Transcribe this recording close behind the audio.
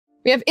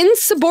We have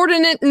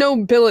insubordinate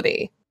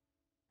nobility.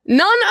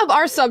 None of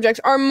our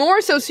subjects are more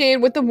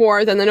associated with the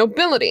war than the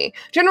nobility.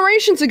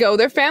 Generations ago,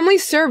 their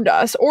families served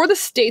us or the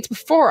states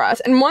before us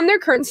and won their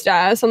current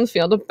status on the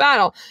field of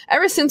battle.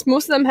 Ever since,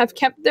 most of them have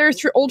kept their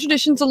old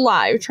traditions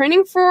alive,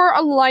 training for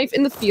a life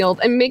in the field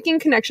and making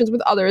connections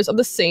with others of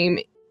the same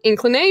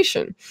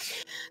inclination.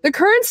 The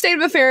current state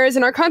of affairs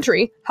in our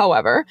country,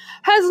 however,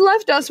 has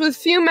left us with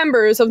few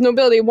members of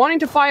nobility wanting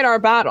to fight our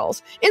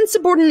battles.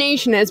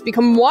 Insubordination has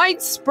become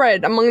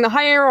widespread among the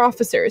higher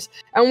officers,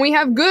 and we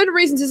have good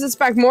reason to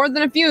suspect more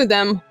than a few of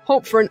them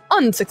hope for an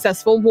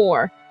unsuccessful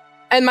war.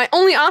 And my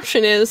only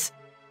option is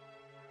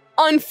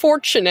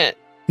unfortunate.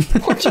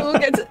 Portugal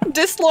gets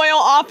disloyal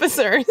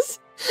officers.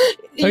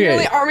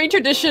 Yearly army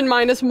tradition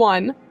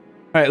 -1. All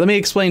right, let me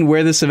explain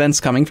where this event's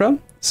coming from.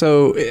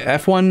 So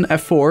F1,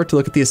 F4 to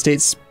look at the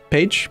estates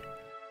page.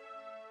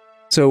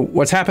 So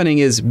what's happening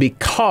is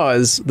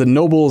because the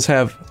nobles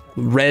have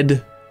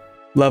red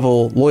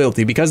level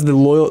loyalty, because the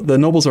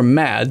nobles are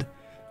mad,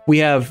 we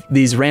have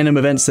these random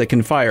events that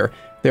can fire.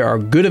 There are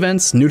good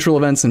events, neutral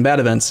events, and bad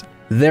events.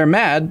 They're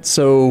mad,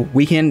 so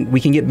we can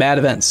get bad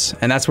events,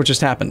 and that's what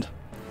just happened.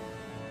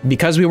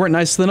 Because we weren't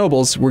nice to the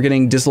nobles, we're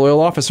getting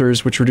disloyal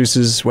officers, which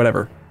reduces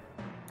whatever.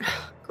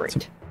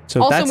 Great.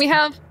 So also,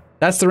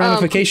 that's the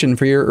ramification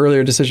for your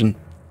earlier decision.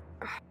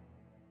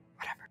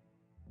 Whatever.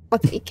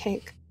 Let's eat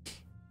cake.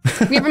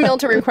 We have a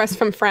military request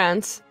from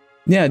France.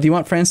 Yeah, do you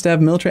want France to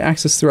have military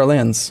access through our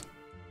lands?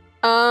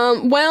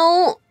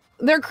 Well,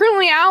 they're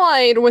currently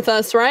allied with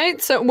us,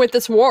 right? So with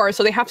this war,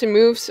 so they have to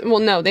move. Well,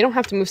 no, they don't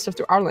have to move stuff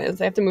through our lands.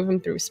 They have to move them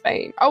through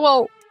Spain. Oh,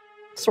 well,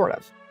 sort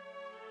of.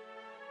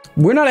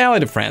 We're not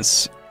allied to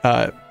France.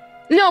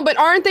 No, but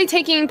aren't they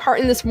taking part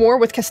in this war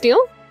with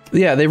Castile?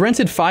 Yeah, they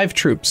rented 6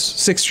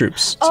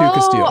 troops to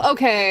Castile. Oh,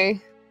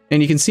 okay.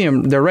 And you can see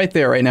them, they're right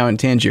there right now in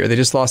Tangier. They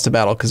just lost a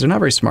battle because they're not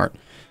very smart.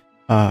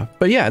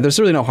 But yeah, there's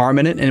really no harm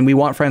in it, and we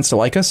want France to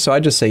like us, so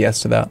I just say yes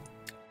to that.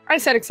 I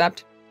said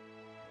accept.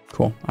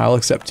 Cool, I'll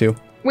accept too.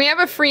 We have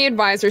a free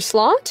advisor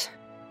slot.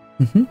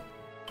 Mm-hmm.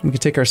 We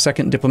could take our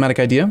second diplomatic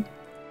idea.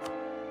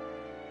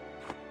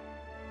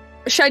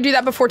 Should I do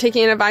that before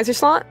taking an advisor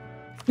slot?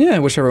 Yeah,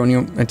 whichever one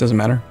it doesn't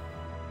matter.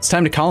 It's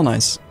time to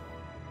colonize.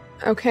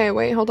 Okay,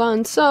 wait, hold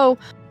on. So,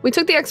 we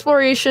took the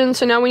exploration,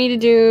 so now we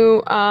need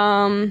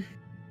to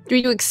do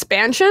we do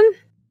expansion?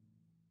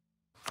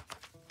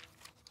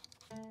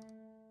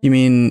 You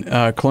mean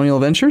colonial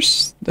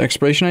ventures? The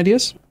exploration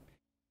ideas?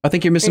 I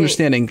think you're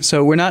misunderstanding.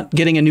 So we're not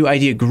getting a new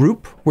idea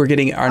group, we're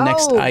getting our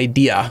next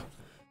idea.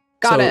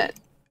 Got it.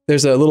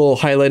 There's a little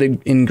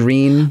highlighted in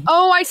green.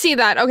 Oh, I see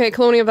that. Okay,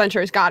 colonial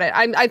ventures, got it.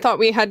 I thought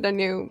we had a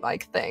new,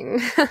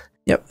 thing.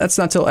 Yep, that's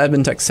not till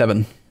Admin Tech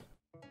 7.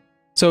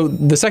 So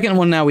the second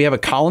one now, we have a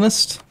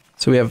colonist.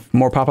 So we have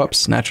more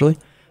pop-ups, naturally.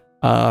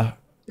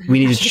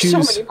 We need to choose... so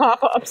many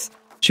pop-ups.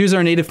 Choose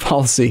our native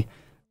policy.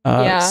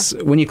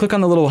 So when you click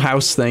on the little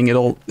house thing,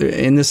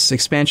 in this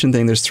expansion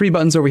thing, there's 3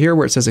 buttons over here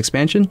where it says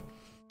expansion.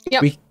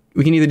 Yep.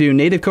 We can either do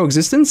native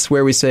coexistence,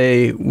 where we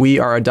say we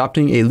are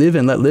adopting a live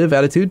and let live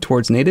attitude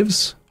towards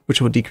natives, which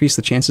will decrease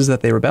the chances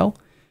that they rebel.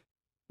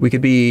 We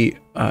could be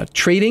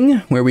trading,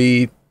 where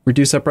we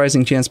reduce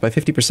uprising chance by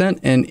 50%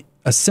 and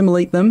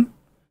assimilate them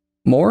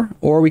more.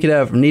 Or we could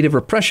have native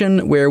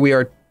repression, where we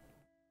are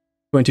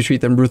going to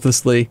treat them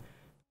ruthlessly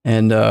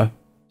and...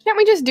 Can't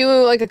we just do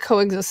a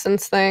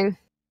coexistence thing?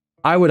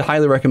 I would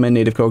highly recommend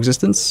native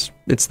coexistence.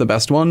 It's the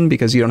best one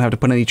because you don't have to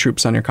put any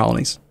troops on your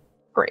colonies.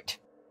 Great.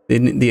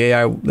 The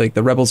AI,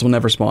 the rebels will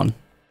never spawn,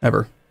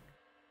 ever.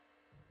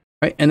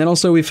 Right, and then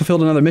also we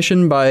fulfilled another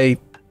mission by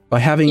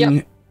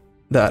having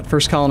that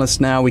first colonist.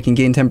 Now we can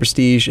gain 10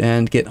 prestige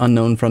and get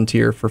unknown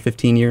frontier for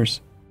 15 years.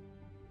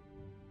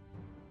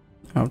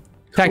 Now,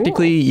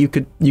 tactically, you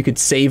could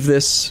save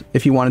this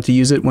if you wanted to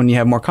use it when you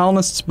have more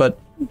colonists, but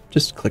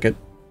just click it.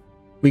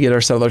 We get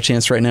our settler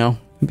chance right now.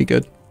 It'd be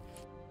good.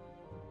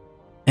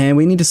 And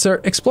we need to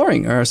start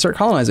exploring or start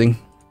colonizing.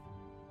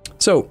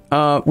 So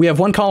we have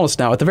 1 colonist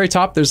now. At the very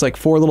top, there's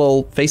 4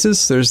 little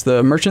faces. There's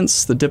the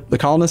merchants, the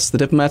colonists, the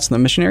diplomats, and the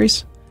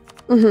missionaries.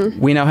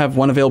 Mm-hmm. We now have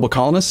 1 available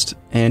colonist,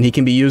 and he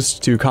can be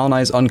used to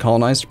colonize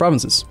uncolonized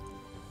provinces.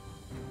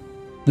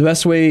 The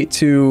best way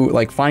to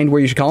find where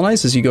you should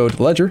colonize is you go to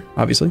the ledger,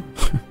 obviously,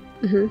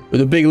 mm-hmm.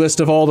 with a big list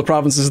of all the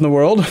provinces in the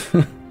world.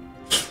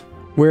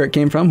 Where it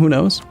came from, who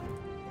knows?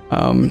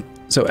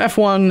 So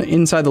F1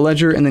 inside the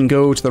ledger, and then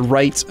go to the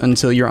right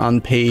until you're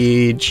on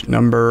page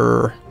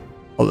number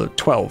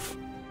 12.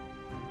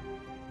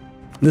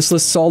 This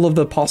lists all of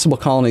the possible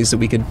colonies that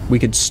we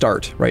could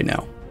start right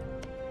now.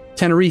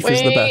 Tenerife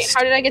is the best.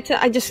 How did I get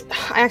to... I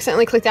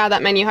accidentally clicked out of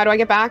that menu. How do I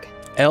get back?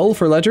 L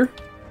for ledger.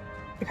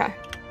 Okay.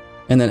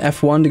 And then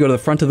F1 to go to the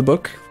front of the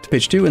book, to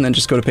page 2, and then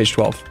just go to page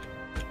 12.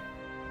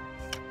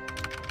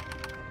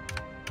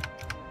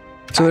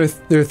 So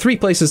there are 3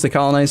 places to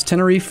colonize: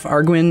 Tenerife,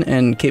 Arguin,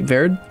 and Cape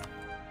Verde.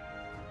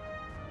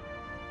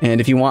 And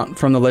if you want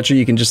from the ledger,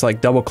 you can just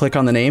double click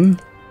on the name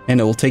and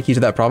it will take you to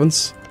that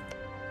province.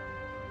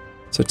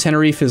 So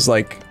Tenerife is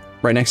right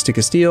next to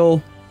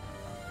Castile.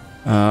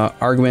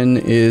 Arguin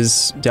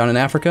is down in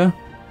Africa.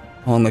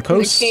 along the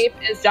coast. And the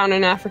Cape is down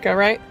in Africa,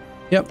 right?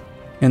 Yep.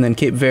 And then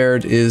Cape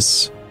Verde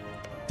is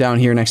down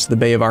here next to the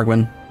Bay of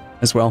Arguin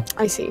as well.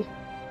 I see.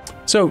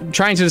 So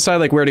trying to decide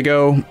like where to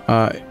go,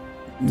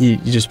 you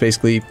just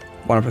basically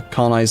want to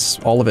colonize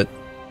all of it.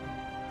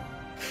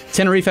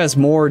 Tenerife has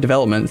more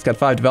development. It's got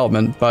 5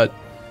 development, but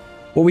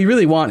what we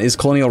really want is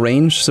colonial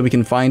range so we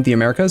can find the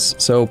Americas.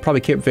 So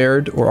probably Cape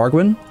Verde or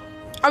Arguin.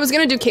 I was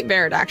going to do Cape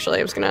Verde,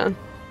 actually.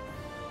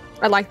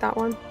 I like that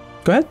one.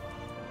 Go ahead.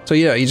 So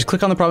yeah, you just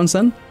click on the province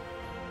then.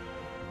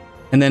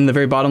 And then in the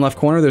very bottom left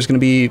corner, there's going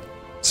to be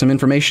some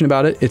information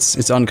about it. It's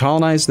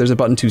uncolonized. There's a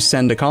button to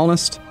send a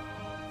colonist.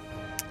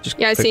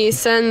 Yeah, I see.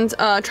 Send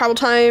travel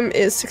time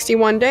is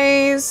 61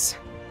 days.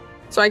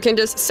 So I can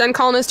just send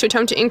colonists to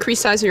attempt to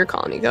increase size of your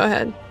colony. Go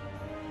ahead.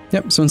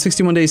 Yep, so in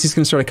 61 days, he's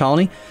going to start a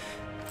colony.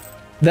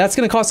 That's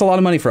going to cost a lot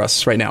of money for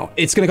us right now.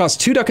 It's going to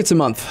cost 2 ducats a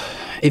month.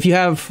 If you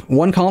have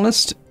 1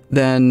 colonist,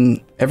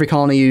 then every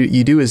colony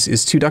you do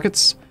is 2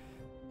 ducats.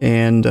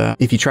 And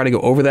if you try to go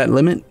over that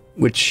limit,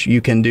 which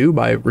you can do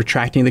by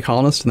retracting the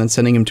colonist and then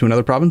sending him to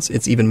another province,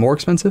 it's even more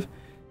expensive.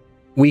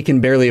 We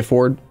can barely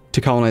afford to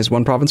colonize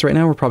 1 province right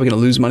now. We're probably going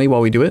to lose money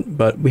while we do it,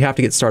 but we have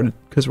to get started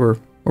because we're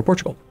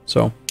Portugal.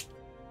 So,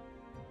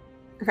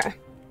 okay.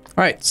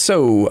 All right,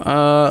 so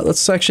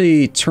let's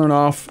actually turn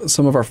off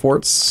some of our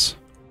forts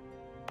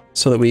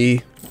so that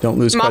we don't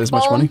lose quite as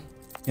much money.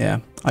 Yeah,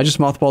 I just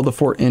mothballed the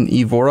fort in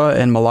Evora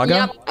and Malaga.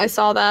 Yep, I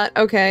saw that.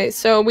 Okay,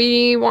 so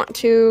we want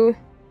to...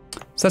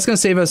 So that's going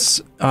to save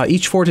us,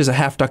 each fort is a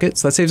half ducat,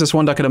 so that saves us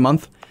 1 ducat a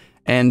month,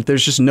 and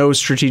there's just no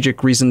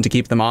strategic reason to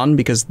keep them on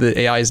because the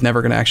AI is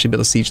never going to actually be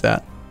able to siege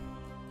that.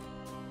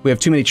 We have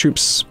too many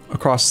troops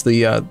across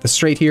the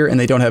strait here, and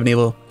they don't have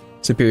naval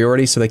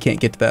superiority, so they can't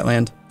get to that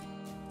land.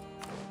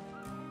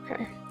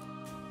 Okay.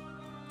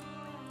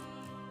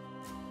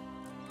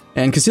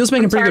 And Castile's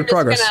making pretty good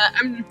progress.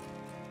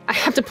 I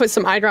have to put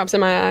some eye drops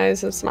in my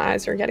eyes as my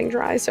eyes are getting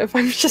dry, so if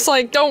I'm just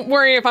like, don't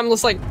worry if I'm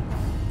just like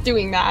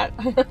doing that.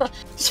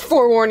 Just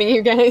forewarning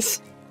you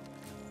guys.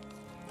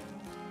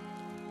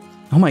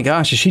 Oh my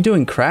gosh, is she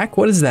doing crack?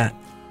 What is that?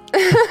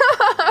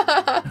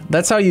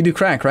 That's how you do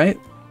crack, right?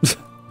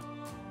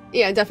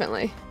 Yeah,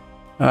 definitely.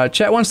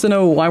 Chat wants to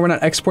know why we're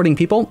not exporting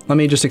people. Let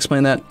me just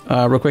explain that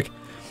real quick.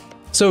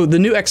 So the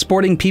new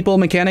exporting people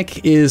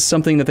mechanic is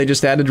something that they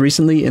just added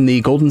recently in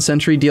the Golden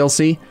Century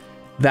DLC.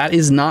 That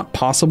is not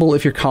possible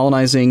if you're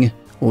colonizing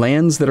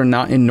lands that are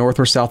not in North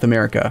or South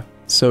America.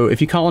 So if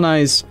you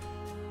colonize,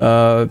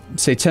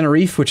 say,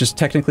 Tenerife, which is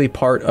technically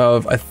part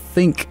of, I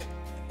think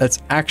that's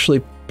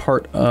actually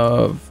part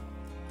of...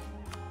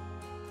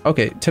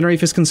 Okay,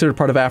 Tenerife is considered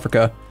part of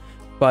Africa,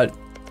 but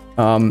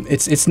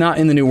it's not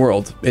in the New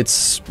World.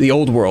 It's the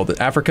Old World.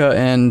 Africa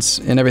and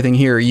everything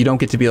here, you don't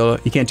get to be able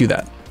to, you can't do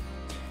that.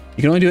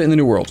 You can only do it in the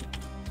New World.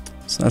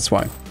 So that's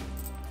why.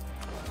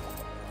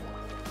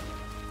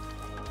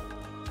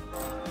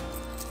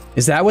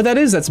 Is that what that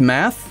is? That's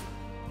math?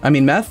 I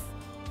mean meth?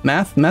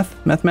 Math?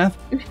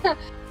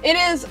 It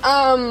is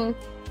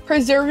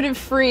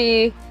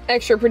preservative-free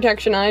extra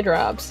protection eye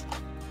drops.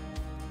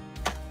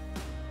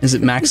 Is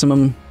it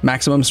maximum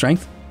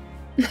strength?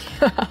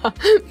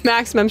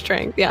 Maximum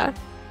strength, yeah.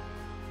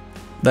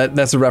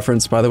 That's a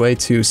reference, by the way,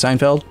 to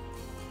Seinfeld.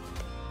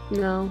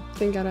 No,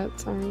 didn't get it.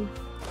 Sorry.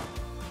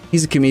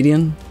 He's a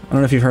comedian. I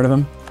don't know if you've heard of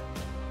him.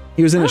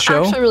 He was in a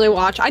show.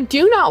 I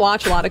do not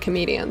watch a lot of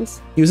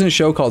comedians. He was in a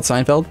show called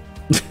Seinfeld.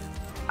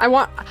 I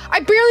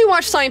barely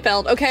watch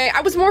Seinfeld, okay?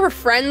 I was more of a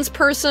Friends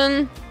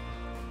person.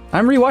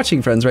 I'm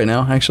rewatching Friends right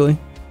now, actually.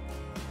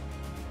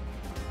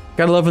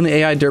 Gotta love when the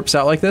AI derps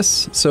out like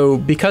this. So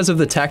because of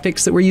the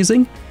tactics that we're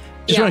using,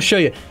 just want to show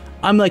you,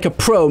 I'm like a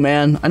pro,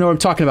 man. I know what I'm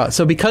talking about.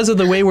 So because of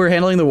the way we're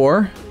handling the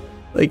war,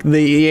 like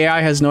the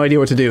AI has no idea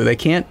what to do. They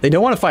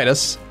don't want to fight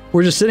us.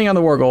 We're just sitting on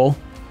the war goal.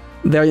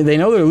 They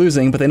know they're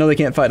losing, but they know they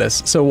can't fight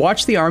us. So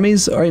watch the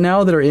armies right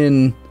now that are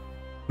in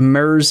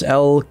Mers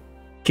El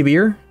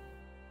Kibir.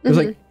 There's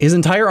like his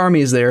entire army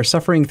is there,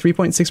 suffering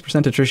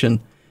 3.6%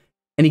 attrition.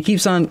 And he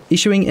keeps on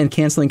issuing and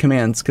canceling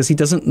commands because he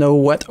doesn't know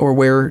what or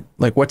where,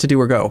 like what to do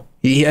or go.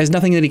 He has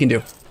nothing that he can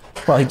do.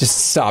 Well, he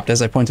just stopped,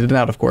 as I pointed it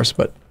out, of course,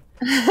 but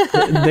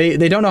they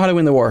don't know how to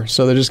win the war,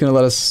 so they're just going to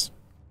let us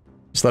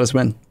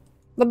win.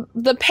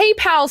 The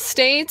PayPal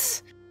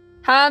states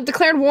have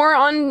declared war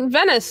on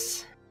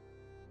Venice.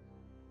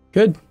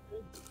 Good.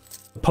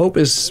 The Pope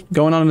is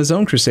going on his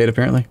own crusade,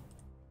 apparently.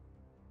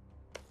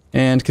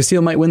 And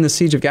Castile might win the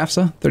siege of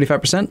Gafsa,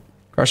 35%.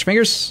 Cross your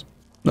fingers.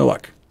 No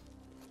luck.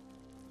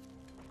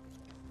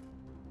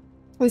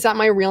 Is that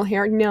my real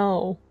hair?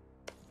 No.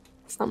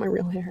 It's not my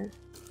real hair.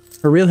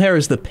 Her real hair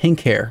is the pink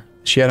hair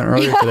she had on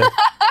earlier today.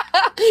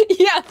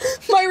 Yeah,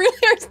 my real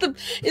hair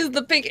is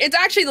the pink. It's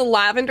actually the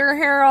lavender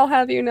hair, I'll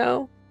have you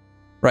know.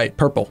 Right,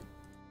 purple.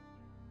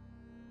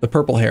 The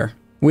purple hair.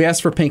 We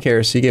asked for pink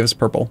hair, so you gave us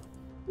purple.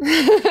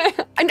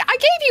 I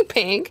gave you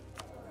pink.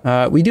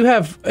 We do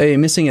have a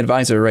missing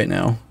advisor right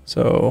now,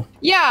 so...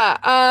 Yeah,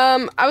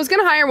 I was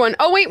gonna hire one.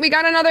 Oh wait, we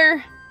got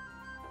another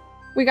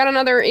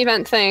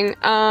event thing.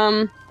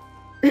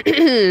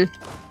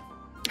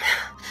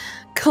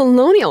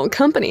 colonial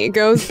company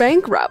goes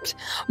bankrupt.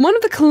 One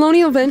of the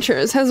colonial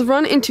ventures has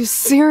run into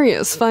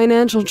serious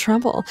financial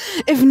trouble.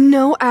 If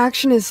no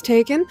action is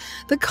taken,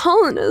 the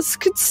colonists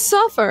could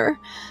suffer.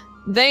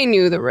 They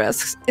knew the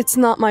risks. It's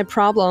not my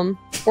problem,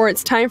 or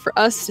it's time for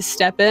us to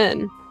step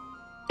in.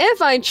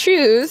 If I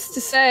choose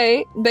to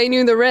say they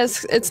knew the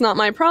risks, it's not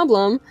my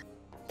problem,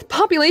 the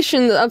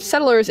population of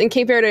settlers in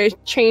Cape Verde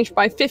changed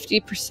by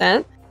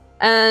 50%.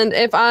 And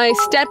if I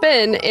step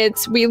in,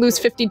 we lose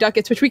 50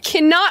 ducats, which we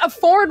cannot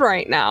afford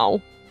right now.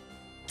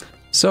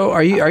 So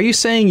are you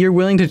saying you're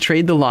willing to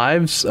trade the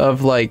lives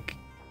of like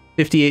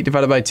 58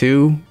 divided by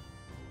 2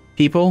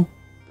 people?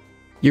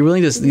 You're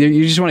willing to,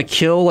 you just want to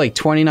kill like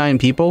 29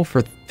 people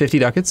for 50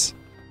 ducats?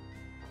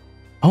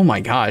 Oh my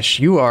gosh,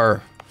 you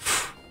are,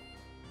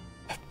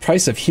 the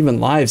price of human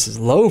lives is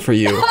low for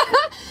you.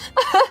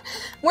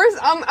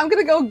 I'm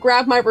gonna go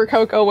grab my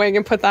Rococo wig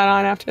and put that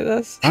on after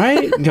this. All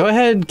right, go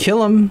ahead,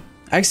 kill him.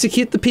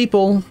 Execute the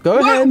people. Go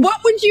ahead.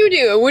 What would you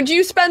do? Would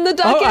you spend the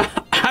ducat?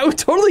 Oh, I would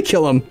totally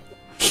kill him.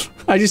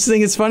 I just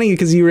think it's funny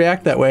because you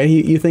react that way.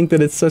 You think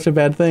that it's such a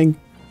bad thing.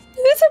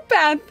 It is a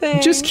bad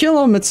thing. Just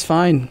kill him. It's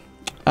fine.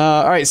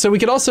 All right, so we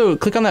could also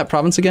click on that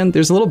province again.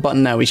 There's a little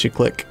button now we should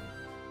click.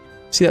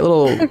 See that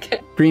little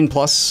green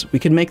plus? We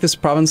could make this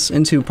province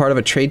into part of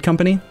a trade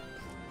company.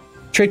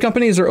 Trade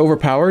companies are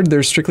overpowered.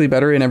 They're strictly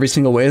better in every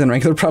single way than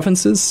regular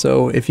provinces.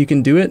 So if you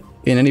can do it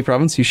in any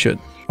province, you should.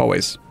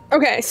 Always.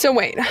 Okay, so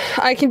wait.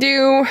 I can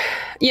do...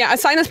 Yeah,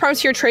 assign this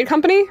province to your trade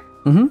company?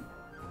 Mm-hmm.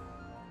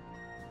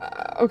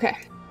 Okay.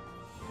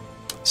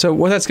 So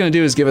what that's going to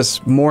do is give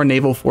us more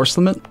naval force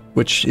limit,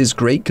 which is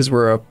great because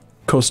we're a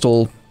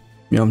coastal,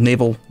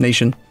 naval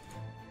nation.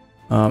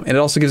 And it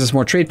also gives us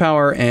more trade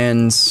power,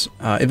 and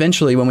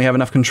eventually, when we have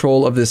enough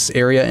control of this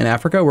area in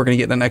Africa, we're going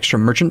to get an extra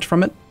merchant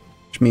from it,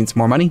 which means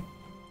more money.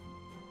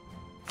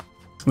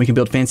 We can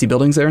build fancy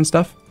buildings there and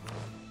stuff.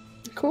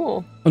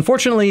 Cool.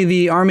 Unfortunately,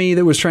 the army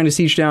that was trying to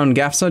siege down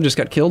Gafsa just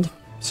got killed,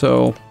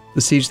 so the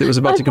siege that was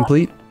about to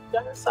complete...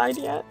 Genocide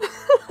yet?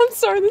 I'm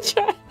sorry, the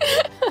chat.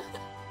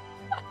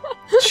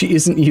 She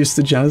isn't used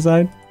to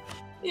genocide?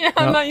 Yeah,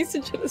 I'm not used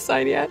to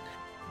genocide yet.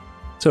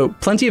 So,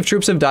 plenty of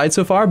troops have died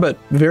so far, but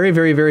very,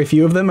 very, very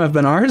few of them have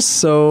been ours,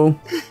 so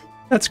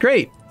that's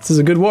great. This is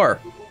a good war.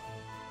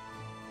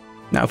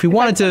 Now, if we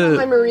wanted to...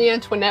 my Marie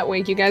Antoinette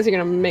wig, you guys are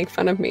going to make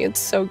fun of me. It's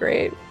so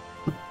great.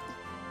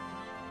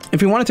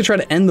 If we wanted to try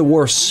to end the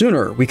war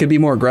sooner, we could be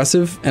more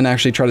aggressive and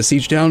actually try to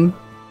siege down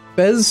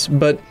Fez,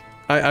 but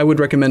I would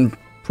recommend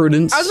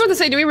prudence. I was about to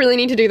say, do we really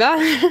need to do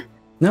that?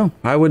 No,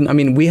 I wouldn't. I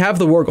mean, we have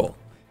the war goal.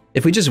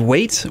 If we just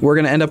wait, we're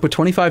going to end up with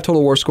 25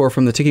 total war score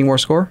from the ticking war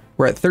score.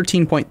 We're at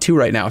 13.2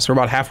 right now, so we're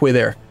about halfway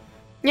there.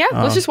 Yeah,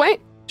 let's just wait.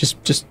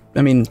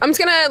 I mean... I'm just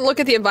going to look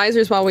at the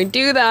advisors while we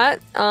do that,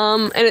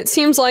 and it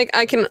seems like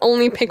I can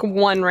only pick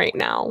one right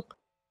now.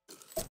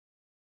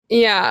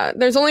 Yeah,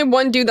 there's only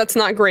one dude that's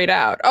not grayed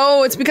out.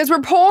 Oh, it's because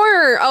we're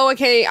poor! Oh,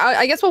 okay,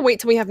 I guess we'll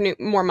wait till we have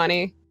more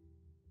money.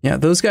 Yeah,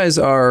 those guys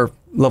are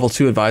level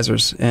 2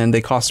 advisors, and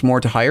they cost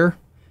more to hire.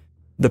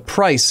 The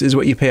price is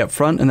what you pay up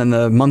front, and then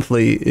the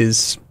monthly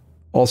is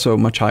also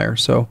much higher,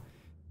 so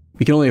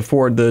we can only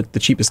afford the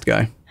cheapest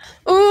guy.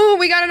 Ooh,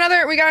 we got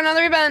another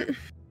event.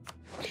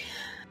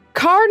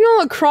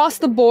 Cardinal across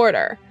the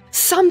border.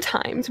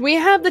 Sometimes we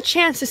have the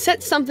chance to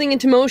set something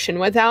into motion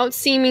without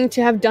seeming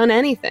to have done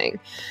anything.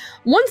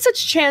 One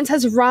such chance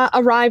has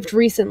arrived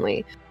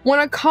recently, when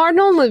a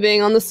cardinal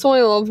living on the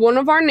soil of one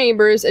of our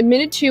neighbors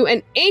admitted to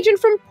an agent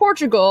from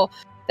Portugal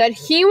that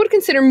he would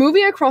consider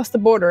moving across the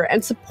border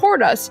and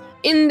support us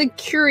in the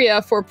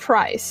Curia for a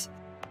price.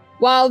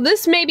 While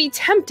this may be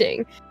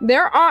tempting,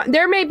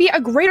 there may be a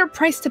greater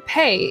price to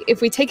pay if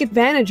we take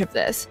advantage of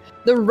this,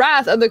 the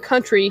wrath of the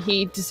country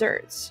he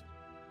deserts.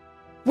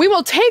 We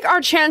will take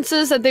our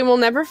chances that they will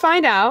never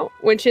find out,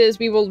 which is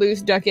we will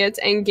lose ducats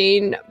and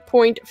gain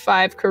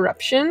 0.5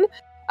 corruption.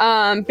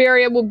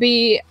 Beria will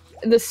be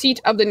the seat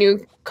of the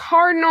new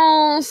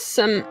cardinal.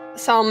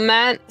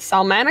 Salmanica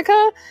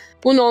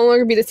will no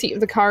longer be the seat of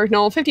the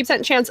cardinal.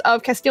 50% chance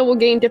of Castile will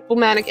gain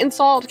diplomatic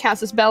insult.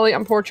 Casus belli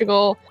on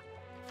Portugal.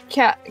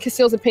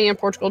 Castile's opinion on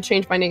Portugal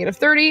changed by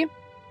 -30.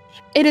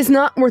 It is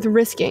not worth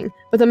risking,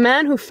 but the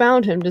man who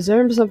found him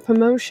deserves a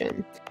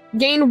promotion.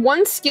 Gain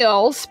 1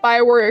 skill, spy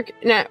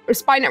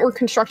network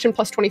construction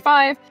plus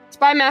 25.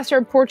 Spy master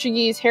of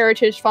Portuguese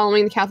heritage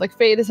following the Catholic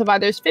faith. This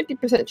either is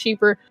 50%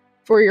 cheaper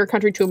for your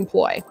country to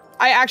employ.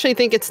 I actually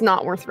think it's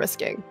not worth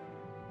risking.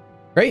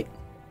 Great.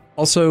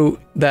 Also,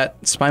 that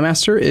spy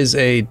master is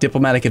a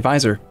diplomatic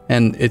advisor,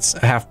 and it's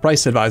a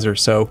half-price advisor,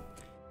 so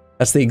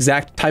that's the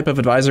exact type of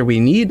advisor we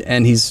need,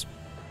 and he's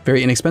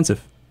very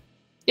inexpensive.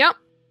 Yep.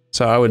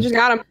 So I would just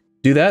got him.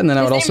 Do that, and then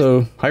I would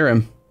also hire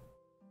him.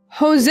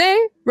 Jose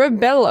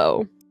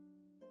Rebello.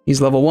 He's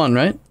level 1,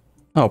 right?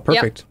 Oh,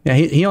 perfect. Yep.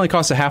 Yeah, he only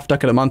costs a half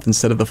ducat a month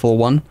instead of the full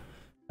 1.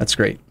 That's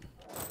great.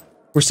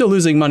 We're still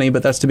losing money,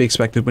 but that's to be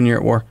expected when you're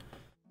at war.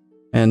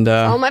 And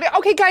oh my God.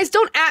 Okay, guys,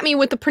 don't at me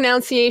with the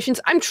pronunciations.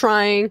 I'm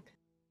trying.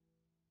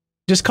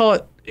 Just call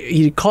it.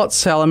 You call it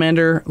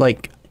salamander.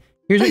 Like,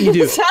 here's what you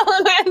do.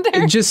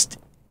 Salamander. Just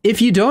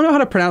if you don't know how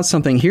to pronounce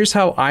something, here's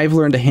how I've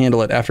learned to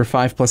handle it after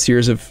 5+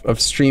 years of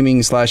streaming /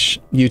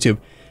 YouTube.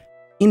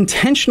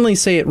 Intentionally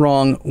say it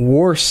wrong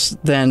worse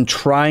than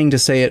trying to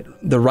say it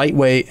the right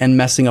way and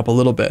messing up a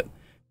little bit.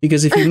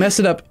 Because if you mess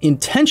it up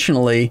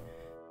intentionally,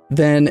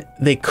 then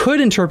they could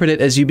interpret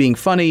it as you being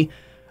funny,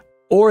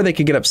 or they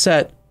could get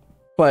upset,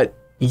 but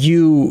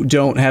you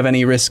don't have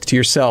any risk to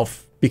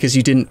yourself because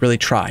you didn't really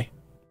try.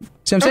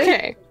 See what I'm saying?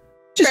 Okay,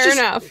 fair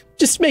enough.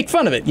 Just make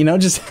fun of it, you know? I'll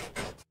just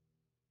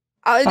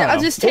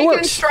take it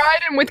in stride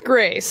and with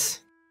grace.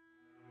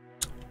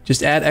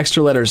 Just add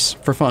extra letters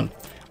for fun.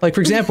 Like,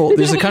 for example,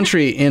 there's a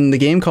country in the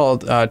game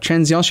called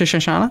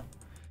Transition.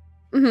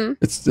 Mm-hmm.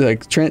 It's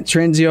like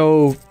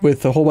Transio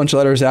with a whole bunch of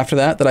letters after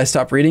that I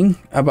stopped reading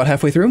about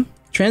halfway through.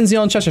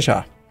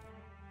 Transition.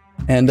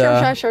 And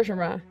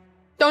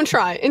don't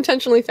try.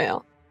 Intentionally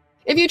fail.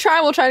 If you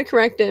try, we'll try to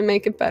correct it and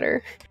make it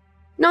better.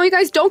 No, you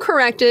guys don't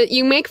correct it.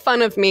 You make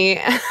fun of me.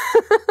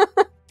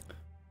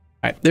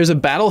 All right, there's a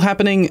battle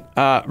happening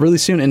really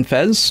soon in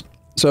Fez.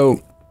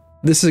 So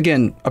this is,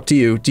 again, up to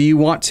you. Do you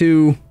want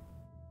to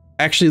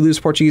actually lose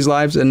Portuguese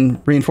lives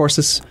and reinforce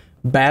this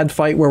bad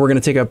fight where we're going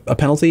to take a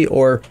penalty,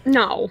 or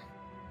no?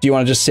 Do you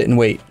want to just sit and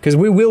wait? Because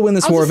we will win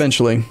this war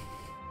eventually.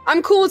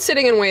 I'm cool with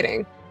sitting and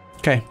waiting.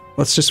 Okay,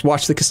 let's just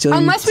watch the Castilians.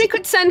 Unless we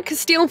could send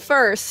Castile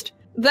first,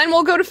 then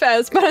we'll go to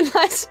Fez. But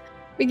unless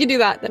we could do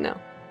that, then no.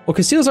 Well,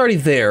 Castile's already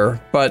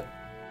there, but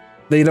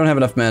they don't have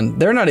enough men.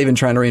 They're not even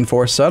trying to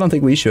reinforce, so I don't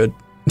think we should.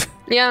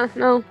 Yeah,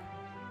 no.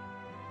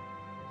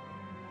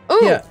 Ooh,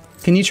 yeah.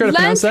 Can you try to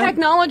pronounce that?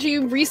 Technology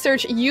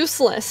research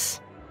useless.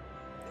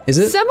 Is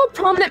it? Several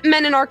prominent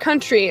men in our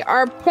country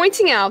are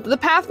pointing out that the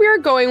path we are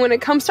going when it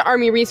comes to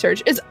army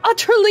research is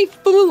utterly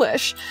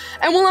foolish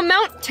and will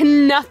amount to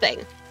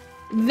nothing.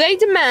 They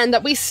demand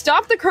that we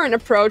stop the current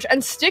approach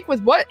and stick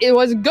with what it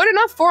was good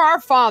enough for our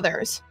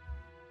fathers.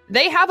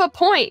 They have a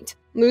point.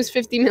 Lose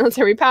 50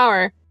 military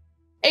power.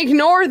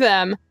 Ignore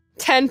them.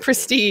 10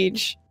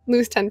 prestige.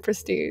 Lose 10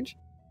 prestige.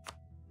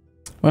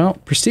 Well,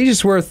 prestige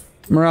is worth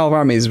morale of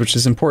armies, which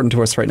is important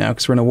to us right now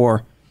because we're in a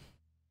war.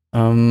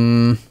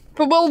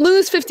 But we'll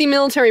lose 50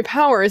 military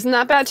power. Isn't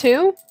that bad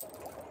too?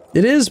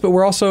 It is, but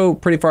we're also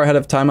pretty far ahead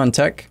of time on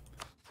tech.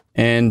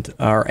 And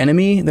our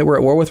enemy that we're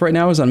at war with right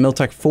now is on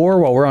Miltech 4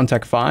 while we're on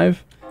Tech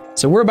 5.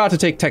 So we're about to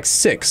take Tech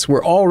 6.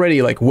 We're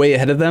already like way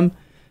ahead of them.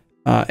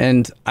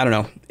 And I don't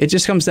know. It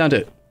just comes down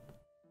to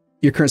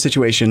your current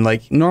situation.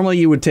 Like normally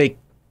you would take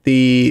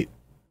the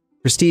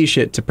prestige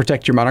shit to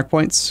protect your monarch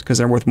points because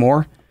they're worth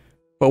more.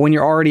 But when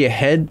you're already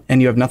ahead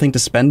and you have nothing to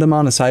spend them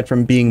on aside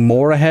from being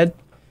more ahead,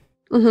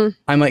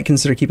 I might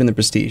consider keeping the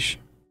prestige.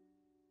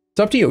 It's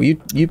up to you.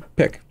 You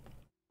pick.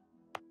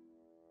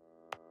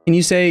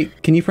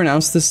 Can you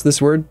pronounce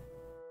this word?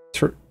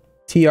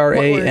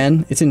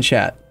 T-R-A-N? It's in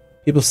chat.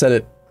 People said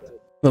it a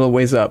little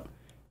ways up.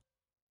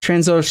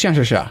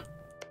 Transition.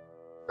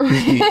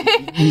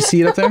 You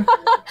see it up there?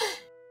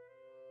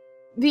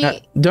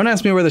 Don't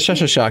ask me where the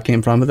sha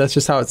came from, but that's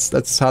just how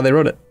that's how they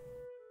wrote it.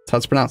 That's how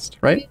it's pronounced,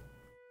 right?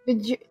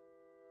 Vijarganar?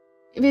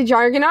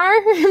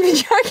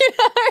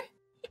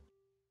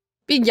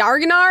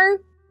 Vijarganar?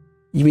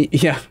 You mean,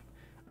 yeah.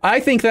 I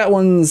think that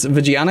one's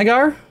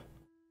Vijayanagar,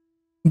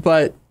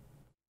 but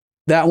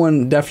that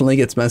one definitely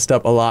gets messed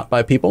up a lot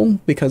by people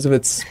because of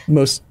its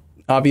most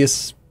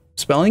obvious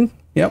spelling.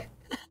 Yep.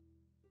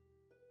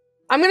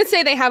 I'm going to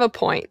say they have a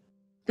point.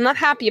 I'm not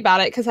happy about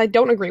it because I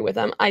don't agree with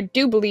them. I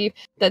do believe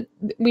that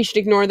we should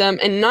ignore them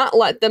and not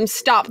let them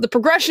stop the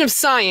progression of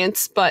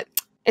science, but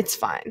it's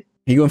fine.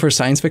 Are you going for a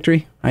science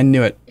victory? I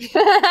knew it.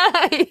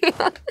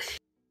 Yeah.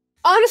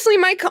 Honestly,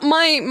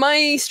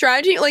 my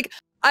strategy, like,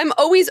 I'm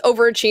always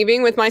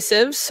overachieving with my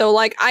civs, so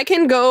like I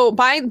can go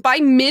by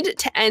mid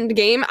to end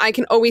game, I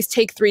can always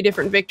take 3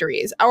 different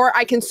victories, or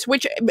I can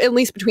switch at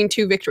least between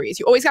 2 victories.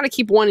 You always got to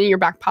keep one in your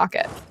back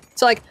pocket.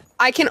 So like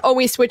I can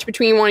always switch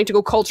between wanting to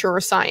go culture or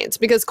science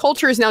because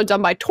culture is now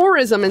done by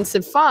tourism in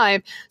Civ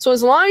 5. So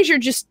as long as you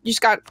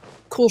just got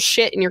cool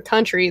shit in your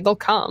country, they'll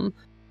come.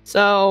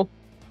 So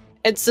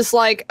it's just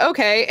like,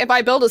 okay, if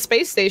I build a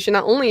space station,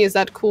 not only is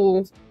that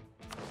cool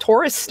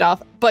tourist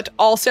stuff, but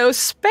also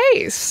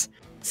space.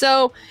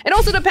 So it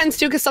also depends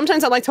too, because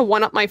sometimes I like to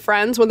one-up my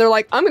friends when they're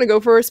like, I'm gonna go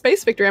for a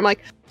space victory. I'm like,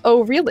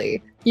 oh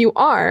really? You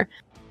are?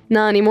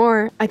 Not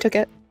anymore. I took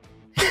it.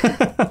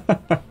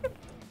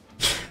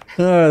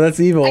 Oh, that's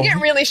evil. I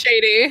get really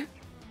shady.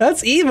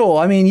 That's evil.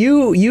 I mean,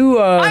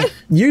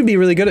 you'd be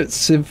really good at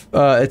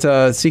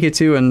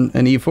CK2 and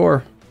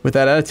EU4 with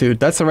that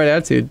attitude. That's the right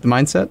attitude, the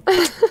mindset.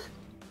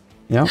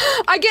 Yeah.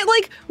 I get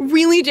like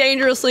really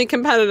dangerously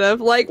competitive.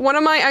 Like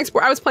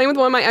I was playing with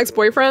one of my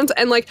ex-boyfriends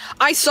and like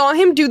I saw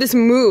him do this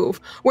move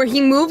where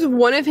he moved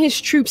one of his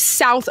troops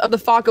south of the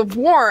fog of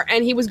war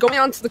and he was going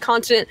onto the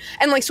continent.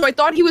 And like, so I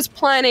thought he was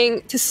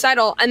planning to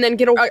settle and then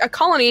get a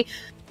colony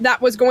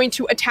that was going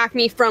to attack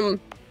me from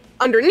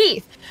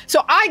underneath.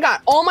 So I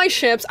got all my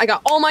ships, I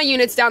got all my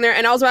units down there,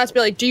 and I was about to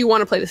be like, do you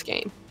want to play this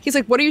game? He's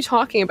like, what are you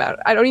talking about?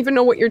 I don't even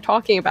know what you're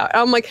talking about.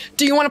 And I'm like,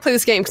 do you want to play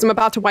this game? Because I'm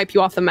about to wipe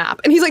you off the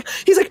map. And he's like,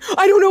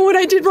 I don't know what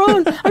I did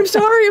wrong. I'm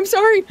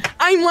sorry.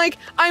 I'm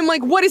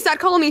like, what is that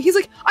calling me? He's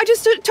like, I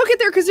just took it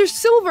there because there's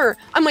silver.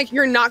 I'm like,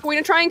 you're not going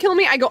to try and kill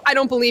me? I go, I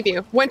don't believe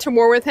you. Went to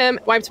war with him,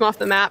 wiped him off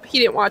the map. He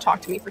didn't want to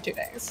talk to me for 2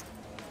 days.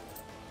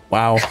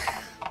 Wow.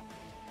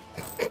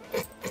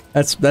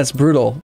 That's brutal.